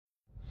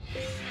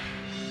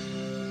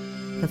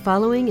The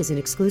following is an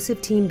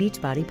exclusive Team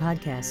Beachbody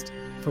podcast.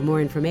 For more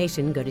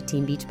information, go to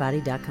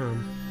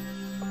teambeachbody.com.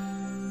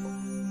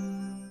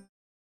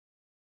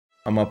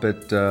 I'm up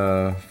at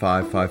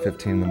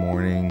 5:15 in the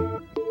morning,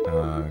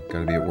 got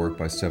to be at work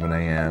by 7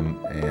 a.m.,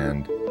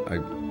 and I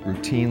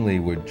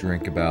routinely would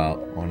drink about,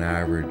 on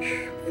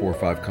average, 4 or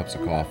 5 cups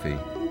of coffee,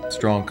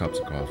 strong cups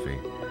of coffee.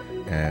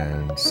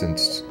 And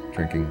since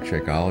drinking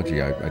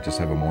Shakeology, I just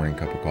have a morning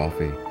cup of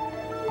coffee,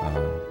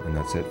 and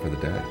that's it for the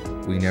day.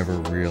 We never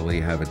really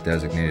have a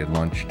designated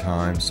lunch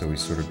time, so we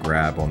sort of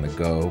grab on the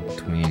go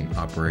between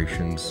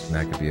operations, and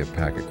that could be a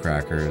pack of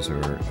crackers or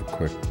a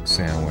quick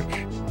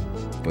sandwich.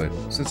 But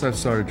since I've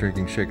started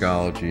drinking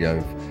Shakeology,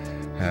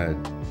 I've had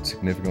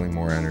significantly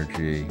more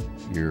energy.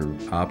 You're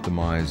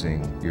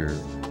optimizing your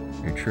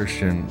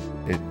nutrition.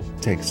 It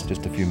takes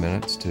just a few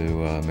minutes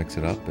to mix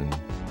it up, and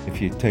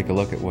if you take a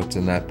look at what's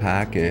in that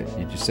packet,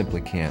 you just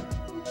simply can't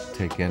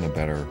take in a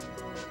better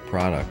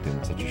product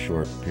in such a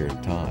short period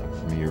of time.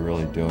 I mean, you're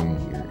really doing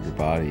your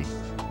body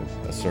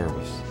a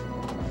service.